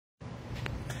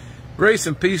Grace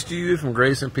and peace to you from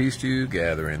Grace and Peace to You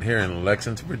Gathering here in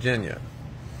Lexington, Virginia.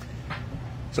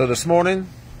 So this morning,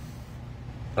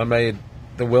 I made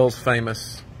the world's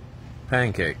famous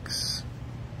pancakes.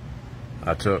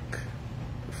 I took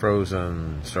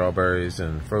frozen strawberries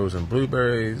and frozen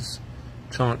blueberries,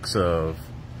 chunks of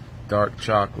dark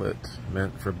chocolate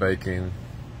meant for baking,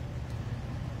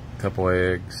 a couple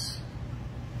eggs,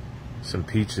 some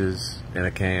peaches in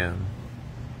a can,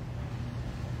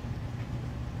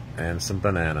 and some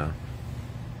banana,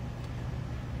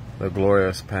 the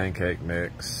glorious pancake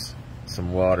mix,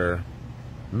 some water,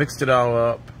 mixed it all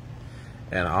up,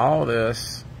 and all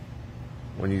this,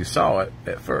 when you saw it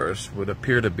at first, would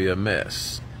appear to be a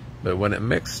mess, but when it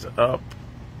mixed up,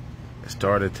 it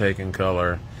started taking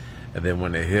color, and then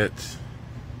when it hit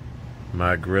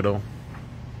my griddle,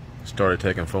 it started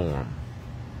taking form,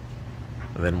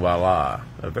 and then voila,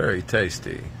 a very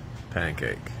tasty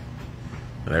pancake,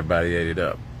 and everybody ate it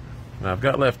up. Now, I've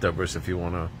got leftovers. If you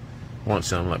want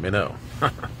some, let me know.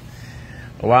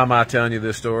 Why am I telling you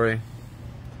this story?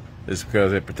 It's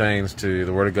because it pertains to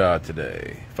the Word of God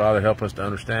today. Father, help us to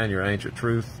understand your ancient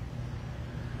truth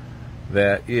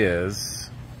that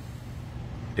is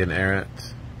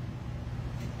inerrant,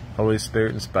 Holy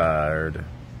Spirit inspired,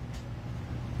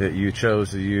 that you chose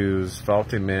to use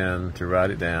faulty men to write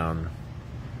it down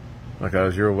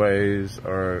because your ways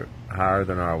are higher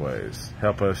than our ways.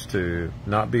 Help us to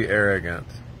not be arrogant,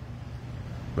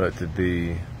 but to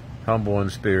be humble in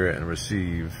spirit and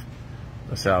receive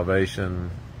the salvation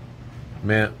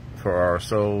meant for our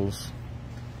souls.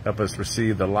 Help us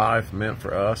receive the life meant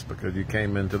for us, because you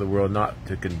came into the world not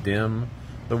to condemn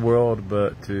the world,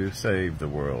 but to save the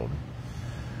world.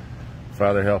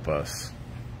 Father, help us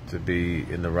to be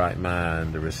in the right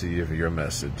mind to receive your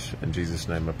message. In Jesus'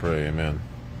 name I pray, amen.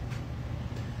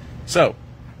 So,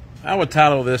 I would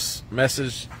title this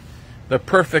message, The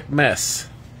Perfect Mess.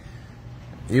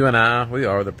 You and I, we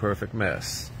are the perfect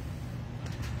mess.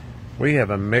 We have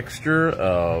a mixture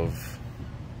of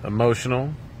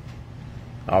emotional,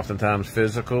 oftentimes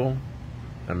physical,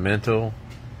 and mental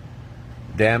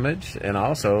damage, and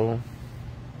also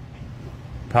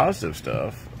positive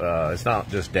stuff. It's not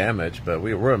just damage, but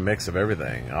we're a mix of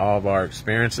everything. All of our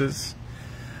experiences,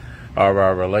 all of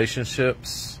our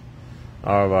relationships,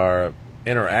 all of our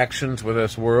interactions with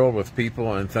this world, with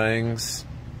people and things,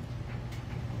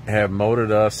 have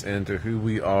molded us into who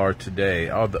we are today.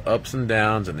 All the ups and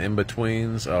downs and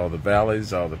in-betweens, all the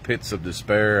valleys, all the pits of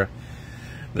despair,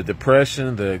 the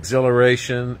depression, the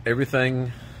exhilaration,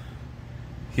 everything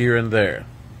here and there.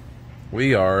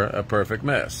 We are a perfect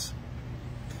mess.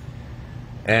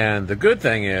 And the good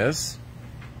thing is,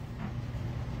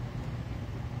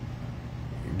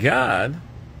 God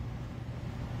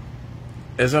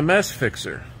is a mess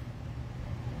fixer.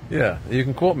 Yeah, you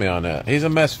can quote me on that. He's a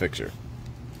mess fixer,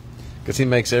 because he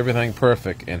makes everything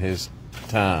perfect in his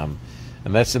time.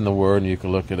 And that's in the Word, and you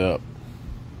can look it up.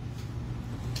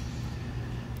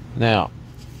 Now,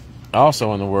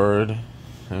 also in the Word,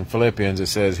 in Philippians, it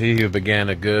says, he who began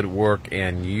a good work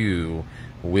in you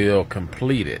will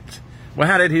complete it. Well,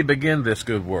 how did he begin this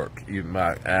good work, you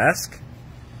might ask?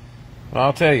 Well,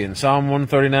 I'll tell you, in Psalm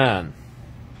 139,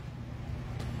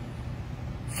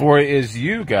 for it is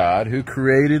you, God, who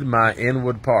created my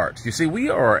inward parts. You see, we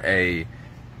are a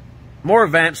more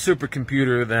advanced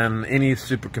supercomputer than any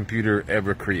supercomputer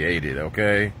ever created,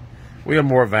 okay? We are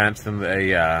more advanced than the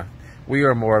AI. We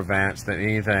are more advanced than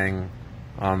anything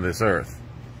on this earth.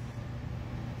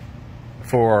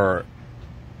 For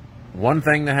one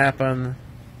thing to happen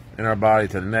in our body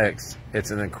to the next,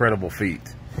 it's an incredible feat.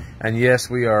 And yes,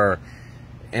 we are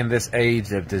in this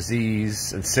age of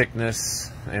disease and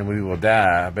sickness, and we will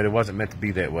die, but it wasn't meant to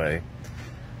be that way.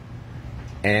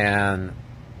 And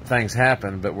things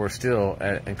happen, but we're still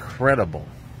an incredible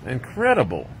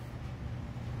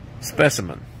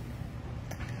specimen.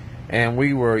 And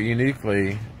we were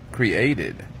uniquely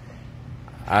created.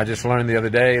 I just learned the other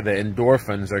day that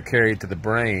endorphins are carried to the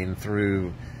brain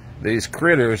through these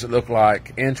critters that look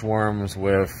like inchworms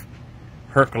with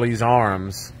Hercules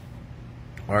arms,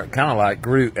 or kind of like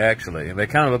Groot, actually. They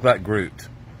kind of look like Groot.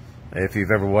 If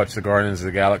you've ever watched the Guardians of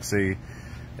the Galaxy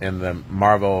in the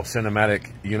Marvel Cinematic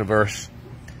Universe,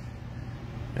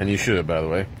 and you should, by the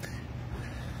way.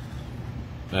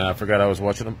 And I forgot I was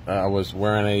watching them. I was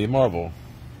wearing a Marvel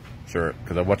shirt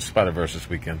because I watched Spider-Verse this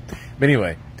weekend. But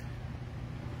anyway,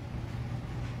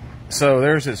 so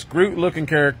there's this Groot-looking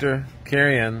character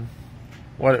carrying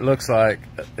what it looks like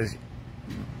a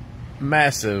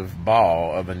massive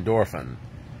ball of endorphin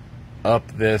up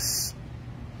this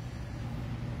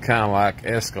kind of like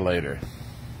escalator.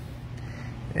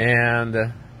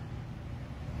 And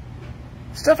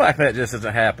Stuff like that just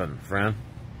doesn't happen, friend.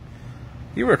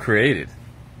 You were created.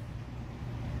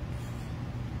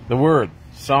 The word,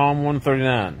 Psalm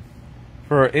 139.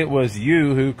 For it was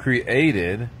you who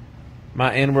created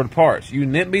my inward parts. You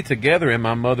knit me together in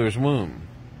my mother's womb.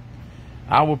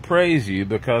 I will praise you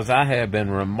because I have been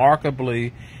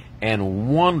remarkably and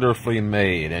wonderfully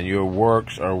made, and your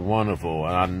works are wonderful,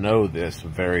 and I know this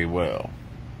very well.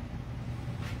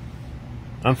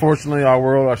 Unfortunately, our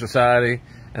world, our society,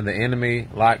 and the enemy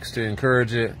likes to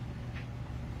encourage it,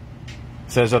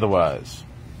 says otherwise.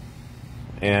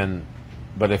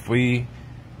 But if we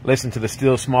listen to the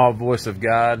still small voice of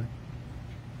God,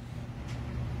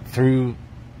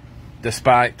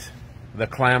 despite the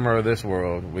clamor of this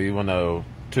world, we will know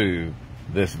too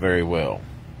this very well.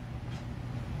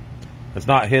 It's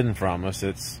not hidden from us.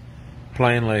 It's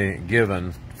plainly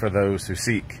given for those who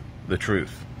seek the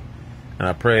truth. And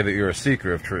I pray that you're a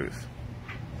seeker of truth.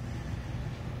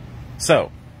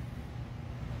 So,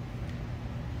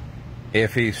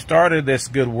 if he started this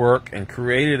good work and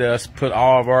created us, put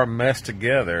all of our mess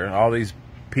together, all these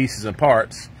pieces and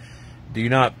parts, do you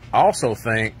not also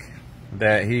think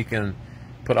that he can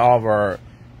put all of our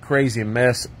crazy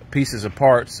mess, pieces and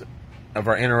parts of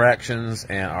our interactions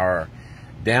and our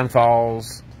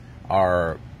downfalls,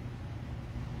 our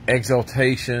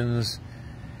exaltations,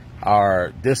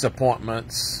 our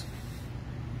disappointments,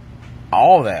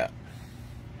 all that,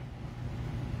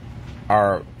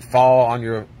 our fall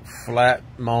flat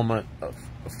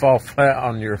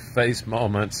on your face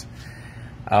moments,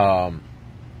 all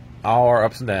our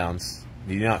ups and downs,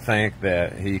 do you not think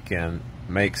that he can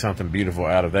make something beautiful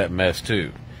out of that mess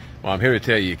too? Well, I'm here to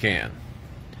tell you can.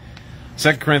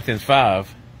 2 Corinthians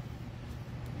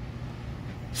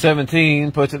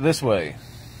 5:17 puts it this way.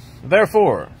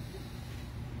 Therefore,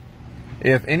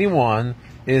 if anyone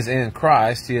is in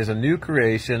Christ, he is a new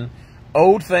creation.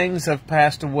 Old things have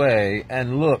passed away,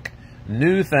 and look,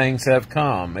 new things have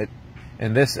come.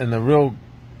 In the real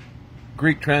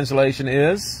Greek translation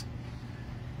is,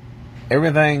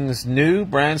 everything's new,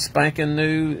 brand spanking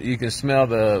new. You can smell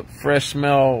the fresh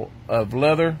smell of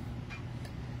leather.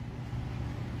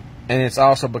 And it's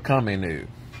also becoming new.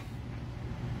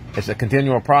 It's a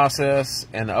continual process,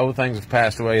 and the old things have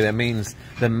passed away. That means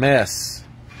the mess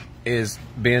is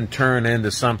being turned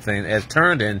into something, has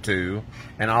turned into,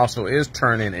 and also is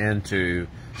turning into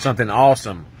something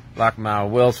awesome, like my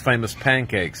Wells famous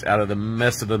pancakes out of the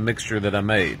mess of the mixture that I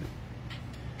made.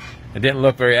 It didn't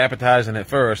look very appetizing at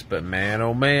first, but man,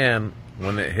 oh man,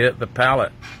 when it hit the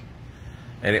palate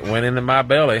and it went into my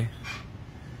belly,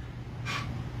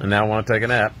 and now I want to take a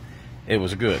nap, it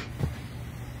was good.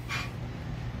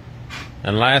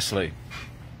 And lastly,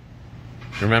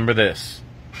 remember this,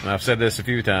 and I've said this a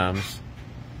few times,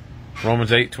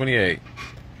 Romans 8:28,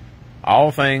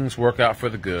 all things work out for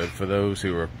the good for those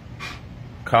who are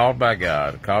called by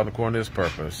God, called according to his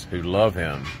purpose, who love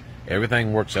him.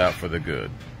 Everything works out for the good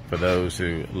for those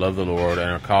who love the Lord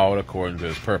and are called according to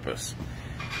his purpose.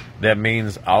 That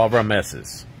means all of our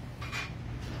messes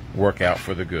work out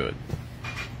for the good.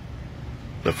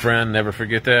 But friend, never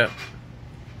forget that.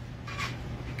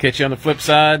 Catch you on the flip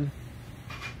side.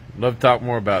 Love to talk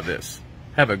more about this.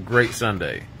 Have a great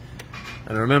Sunday.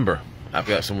 And remember, I've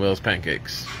got some Wells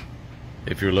pancakes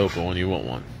if you're local and you want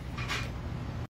one.